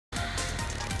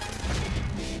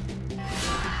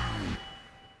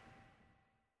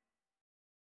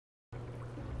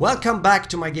Welcome back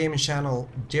to my gaming channel,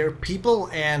 dear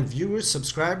people and viewers,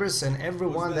 subscribers and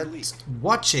everyone that's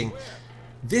watching.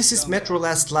 This is Metro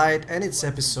Last Light and it's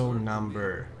episode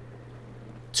number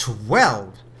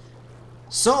 12.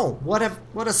 So, what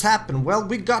has happened? Well,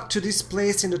 we got to this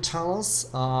place in the tunnels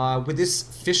with this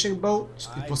fishing boat.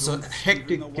 It was a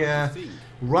hectic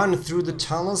run through the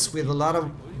tunnels with a lot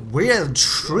of weird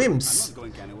shrimps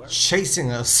chasing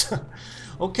us.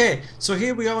 Okay, so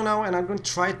here we are now, and I'm going to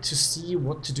try to see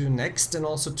what to do next and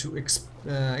also to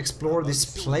explore this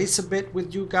place a bit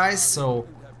with you guys. So,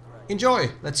 enjoy!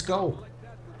 Let's go!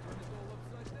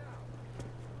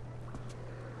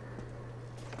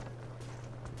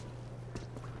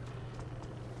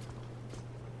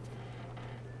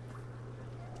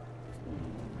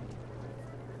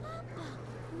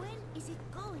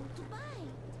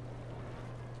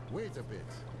 Wait a bit.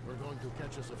 We're going to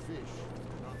catch us a fish.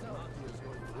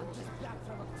 I'm just back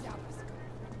from October's.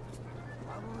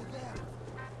 While we were there,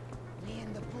 me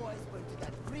and the boys went to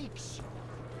that freak show.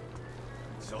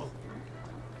 So?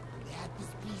 They had this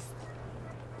beast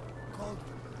called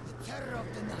the Terror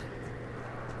of the Night.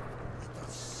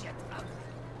 Little shit ugly.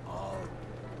 Oh,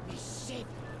 misshapen.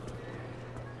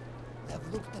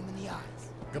 I've looked them in the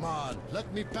eyes. Come on,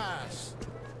 let me pass.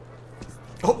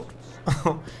 Oh!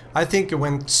 I think it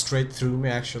went straight through me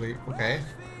actually. Okay.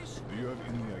 Do you have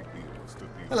any ideas to deal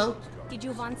Hello. with? Did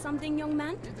you want something, young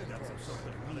man?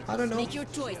 I don't know. Make your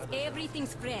choice.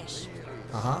 Everything's fresh.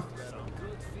 Uh-huh.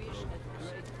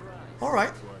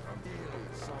 Alright.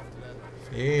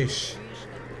 Fish.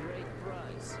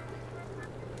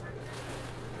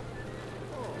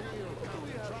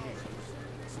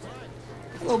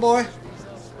 Hello, boy.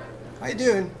 How you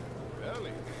doing? Belly.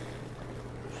 You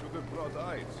should have brought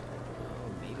eyes.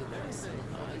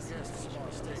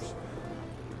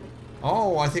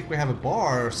 Oh, I think we have a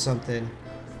bar or something.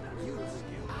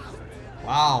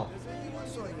 Wow.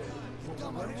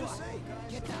 What did you say?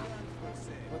 Get out.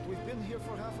 But we've been here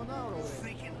for half an hour already.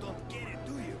 Freaking don't get it,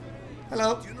 do you?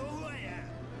 Hello. You know who I am.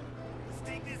 Let's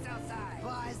take this outside.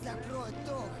 Why is that bro a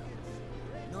dog?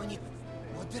 No need.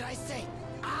 What did I say?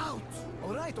 Out!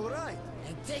 All right.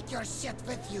 And take your shit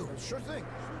with you. Sure thing.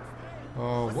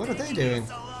 Oh, what are they doing?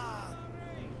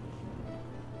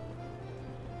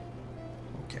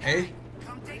 Okay.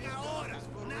 Come take our orders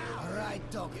now. All right,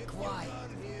 dog, quiet.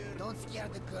 Don't scare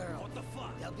the girl. What the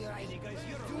fuck? They'll be right. 2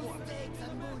 steaks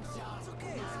and moonshine. It's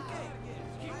okay.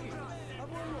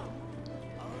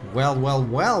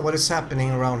 Well, what is happening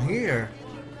around here?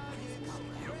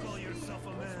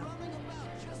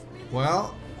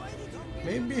 Well,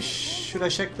 maybe should I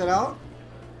check that out?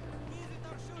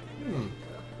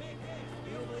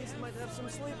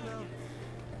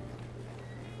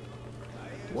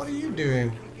 What are you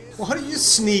doing? What are you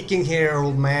sneaking here,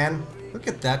 old man? Look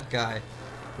at that guy.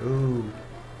 Ooh.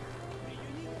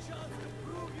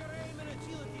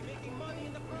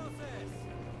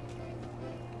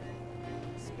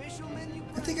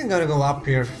 I think I'm gonna go up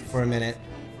here for a minute.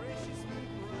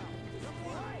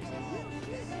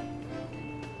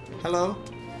 Hello?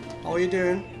 How are you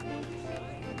doing?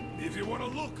 If you want to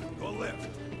look, go left.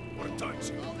 Or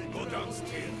touch. Go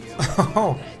downstairs.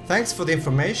 Oh, thanks for the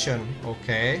information.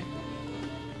 Okay.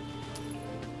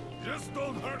 Just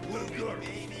don't hurt the girl.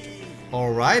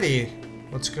 Alrighty.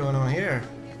 What's going on here?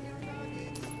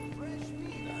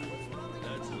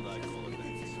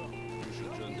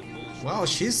 Wow,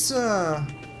 she's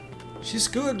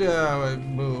good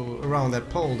around that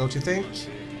pole, don't you think?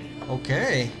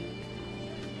 Okay.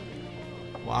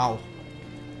 Wow.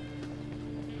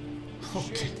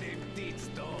 Okay.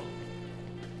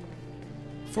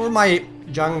 For my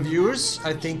young viewers,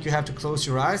 I think you have to close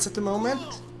your eyes at the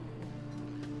moment.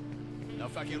 No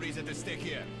fucking reason to stick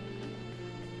here.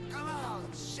 Come on,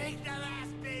 shake that ass,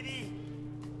 baby.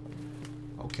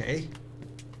 Okay.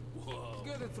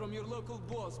 Get it from your local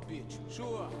boss, bitch.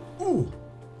 Sure. Ooh,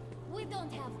 We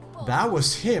don't have that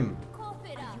was him. Cough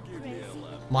it up, crazy.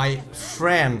 My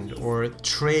friend or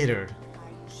traitor.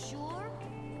 Sure?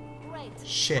 Great.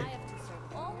 Shit. I have to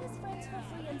serve all his friends for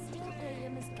free and still pay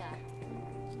him his cut.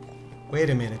 Wait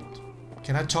a minute.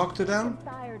 Can I talk to them?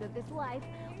 Tired of this life.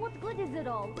 What good is it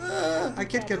all? I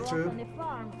can't get through. On a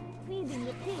farm, feeding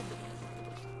the pigs.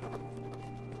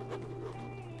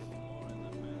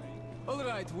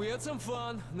 Alright, we had some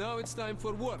fun. Now it's time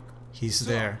for work. He's So,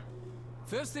 there.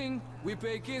 First thing, we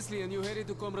pay Kisley and you head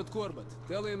to Comrade Corbett.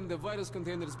 Tell him the virus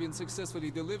container's been successfully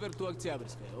delivered to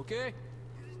Oktyabrskaya, okay?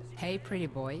 Hey, pretty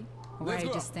boy. Why Let's are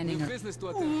you go. just standing We've up? business to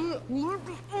attend.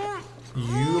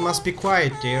 You must be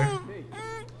quiet, dear.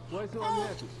 Why so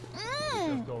unhappy?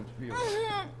 Just don't feel it.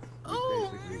 We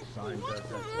basically signed that.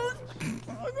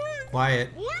 Quiet.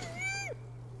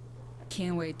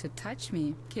 can't wait to touch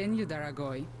me, can you,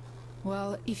 Daragoy?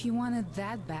 Well, if you want it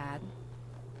that bad...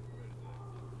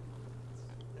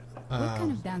 What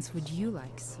kind of dance would you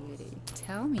like, sweetie?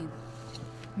 Tell me.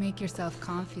 Make yourself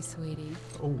comfy, sweetie.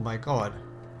 Oh my god.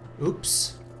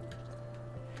 Oops.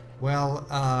 Well,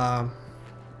 I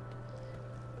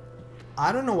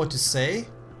don't know what to say.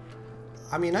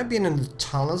 I mean, I've been in the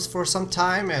tunnels for some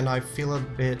time and I feel a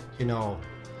bit, you know,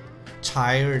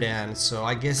 tired, and so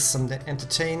I guess some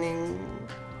entertaining...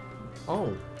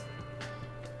 Oh.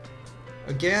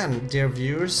 Again, dear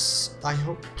viewers, I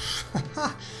hope...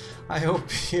 I hope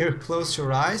you close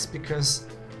your eyes, because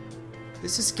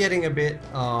this is getting a bit,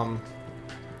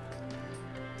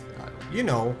 you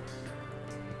know.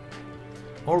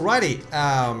 Alrighty,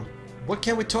 what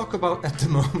can we talk about at the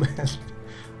moment?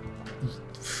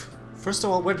 First of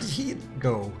all, where did he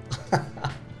go?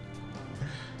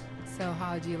 So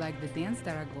how do you like the dance,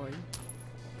 Daragoy?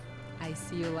 I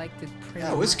see you liked it pretty much.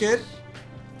 Yeah, it was good.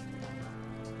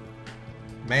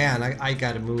 Man, I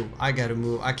gotta move. I gotta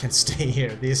move. I can't stay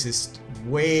here. This is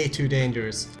way too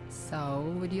dangerous. So,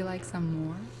 would you like some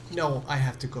more? No, I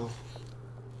have to go.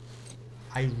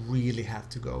 I really have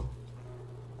to go.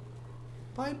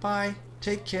 Bye bye.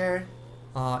 Take care.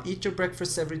 Eat your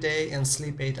breakfast every day and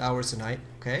sleep 8 hours a night,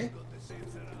 okay?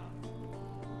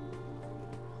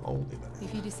 Holy man.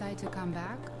 If you decide to come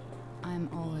back, I'm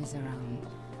always around.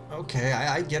 Okay,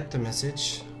 I get the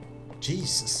message.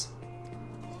 Jesus.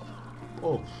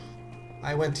 Oh,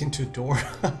 I went into a door.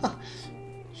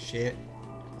 Shit.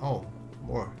 Oh,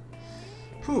 more.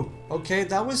 Whew. Okay,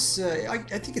 that was... I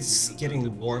think it's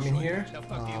getting warm in here.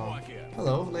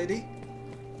 Hello, lady.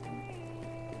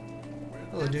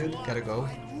 Hello, dude. Gotta go.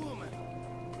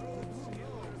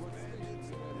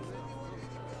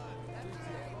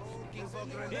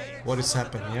 What is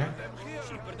happening here?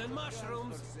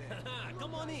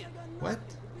 What?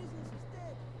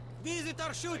 Visit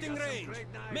our shooting range.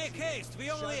 Make haste. We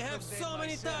only have so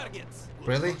many targets.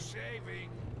 Really?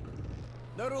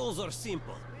 The rules are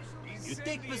simple. You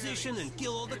take position and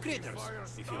kill all the critters.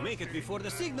 If you make it before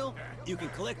the signal, you can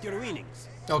collect your winnings.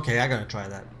 Okay, I gotta try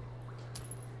that.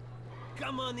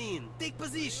 Come on in. Take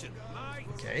position.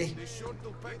 Okay.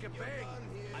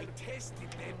 I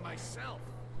tested them myself.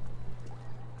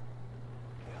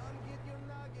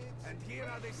 And here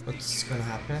are the What's gonna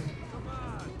happen? Come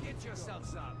on, get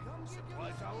yourselves up.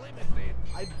 Supplies are limited.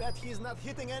 I bet he's not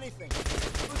hitting anything. 2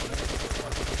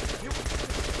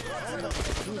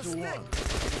 to 1.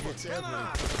 It's every.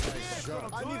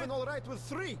 I'm even all right with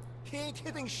 3. He ain't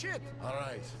hitting shit. All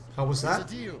right. How was What's that?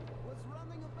 the deal?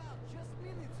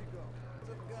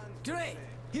 Great!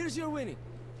 Here's your winning.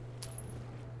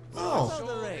 Oh.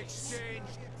 The race.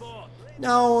 Exchanged bought.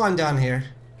 No, I'm done here.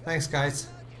 Thanks, guys.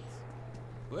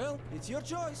 Well, it's your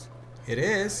choice. It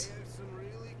is.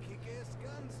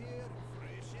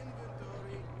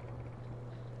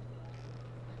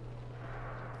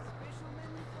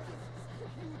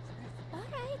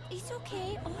 Alright, it's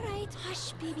okay. Alright,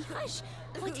 hush, baby, hush.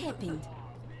 What happened?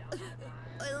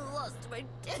 I lost my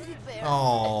teddy bear.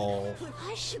 Oh.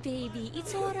 Hush, baby,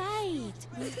 it's alright.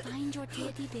 We'll find your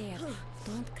teddy bear.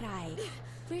 Don't cry.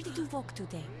 Where did you walk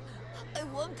today? I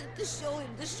wanted to show him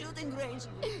the shooting range,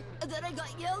 and then I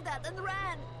got yelled at and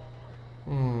ran.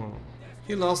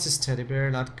 He lost his teddy bear,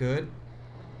 not good.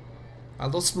 I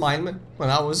lost mine when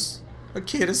I was a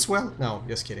kid as well. No,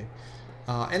 just kidding.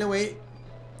 Anyway,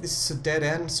 this is a dead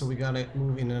end, so we gotta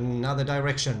move in another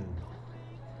direction.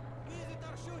 Visit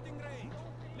our shooting range.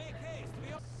 Make haste.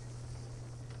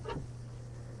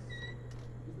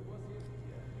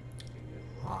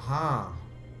 Aha.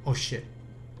 Oh shit.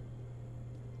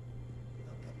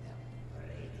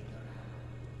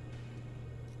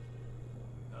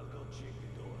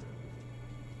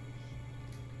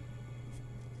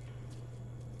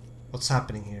 What's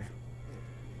happening here?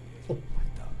 Oh.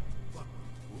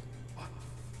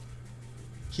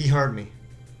 He heard me.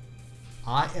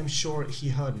 I am sure he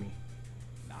heard me.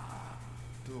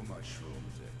 Too much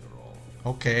shrooms after all.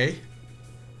 Okay.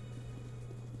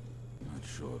 Not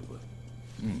sure, but...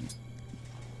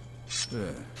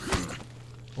 There.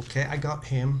 Okay, I got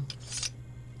him.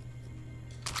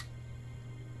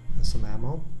 And some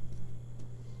ammo.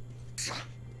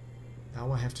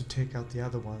 Now I have to take out the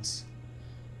other ones.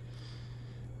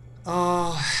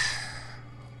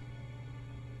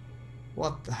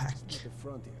 What the heck?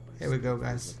 Here we go,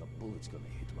 guys.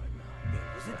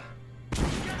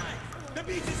 The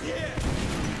beach is here.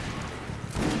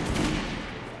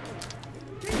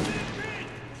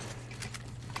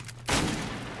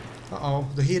 Uh-oh,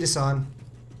 the heat is on.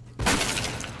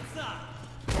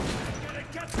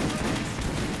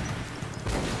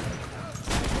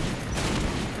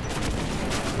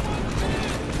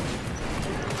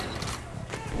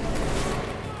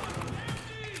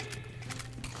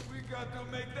 got to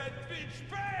make that bitch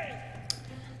pay!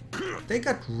 They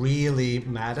got really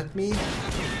mad at me.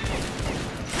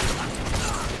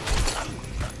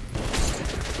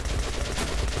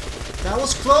 That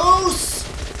was close!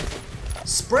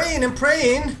 Spraying and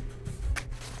praying!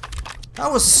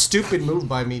 That was a stupid move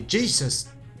by me, Jesus!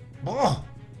 Oh!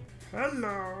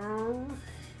 Hello!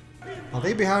 Are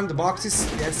they behind the boxes?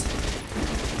 Yes.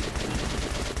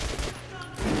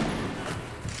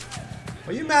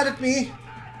 Are you mad at me?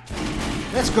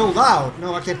 Let's go loud!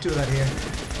 No, I can't do that here.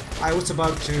 I was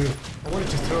about to... I wanted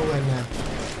to throw in...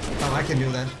 Oh, I can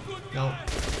do that. No.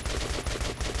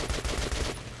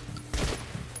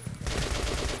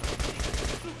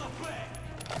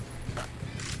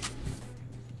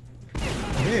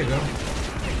 Oh, there you go.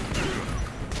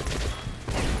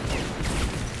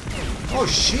 Oh,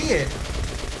 shit!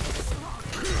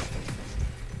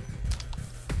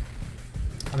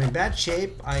 I'm in bad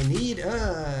shape. I need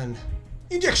an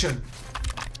injection!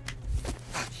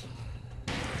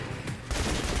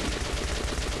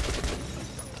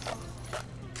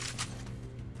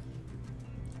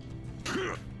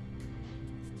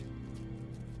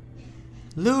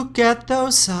 Look at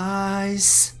those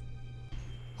eyes!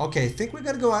 Okay, I think we're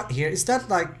gonna go out here. Is that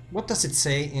like... What does it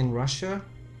say in Russia?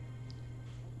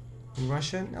 In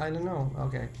Russian? I don't know.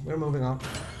 Okay, we're moving on.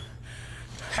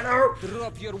 Hello!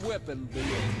 Drop your weapon, below.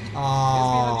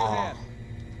 Oh.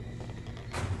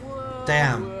 Well,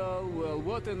 Damn. Well,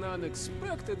 what an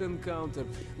unexpected encounter.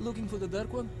 Looking for the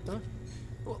Dark One, huh?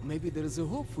 Well, maybe there is a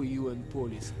hope for you and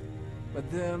Polis. But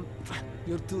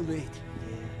you're too late.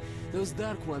 Those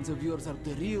Dark Ones of yours are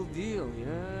the real deal,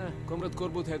 yeah? Comrade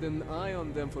Korbut had an eye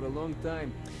on them for a long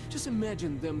time. Just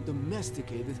imagine them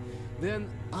domesticated, then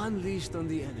unleashed on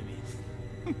the enemy.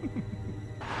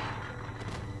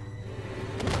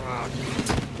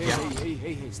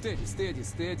 Hey,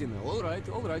 steady now. All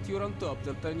right, you're on top,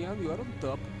 D'Artagnan, you are on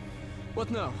top.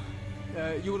 What now?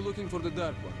 You were looking for the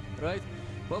Dark One, right?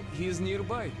 Well, he is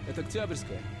nearby, at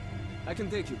Oktyabrskaya. I can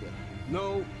take you there.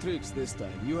 No tricks this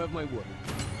time, you have my word.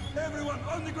 Everyone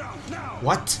on the ground, now!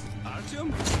 What?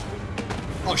 Artyom?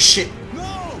 Oh shit!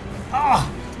 No!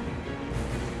 Ah!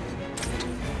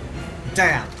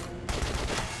 Damn!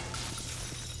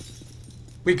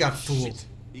 We got fooled.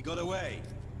 He got away.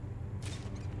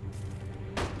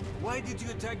 Why did you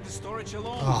attack the storage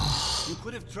alone? You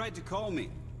could have tried to call me.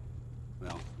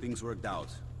 Well, things worked out.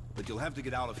 But you'll have to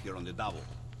get out of here on the double.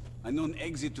 I know an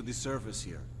exit to the surface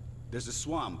here. There's a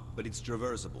swamp, but it's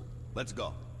traversable. Let's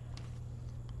go.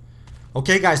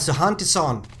 Okay guys, the hunt is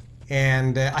on.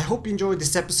 And I hope you enjoyed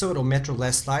this episode of Metro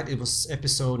Last Light. It was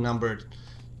episode number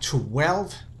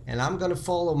 12. And I'm gonna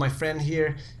follow my friend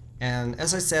here. And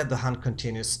as I said, the hunt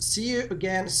continues. See you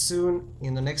again soon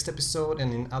in the next episode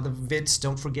and in other vids.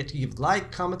 Don't forget to give a like,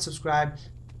 comment, subscribe.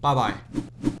 Bye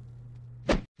bye.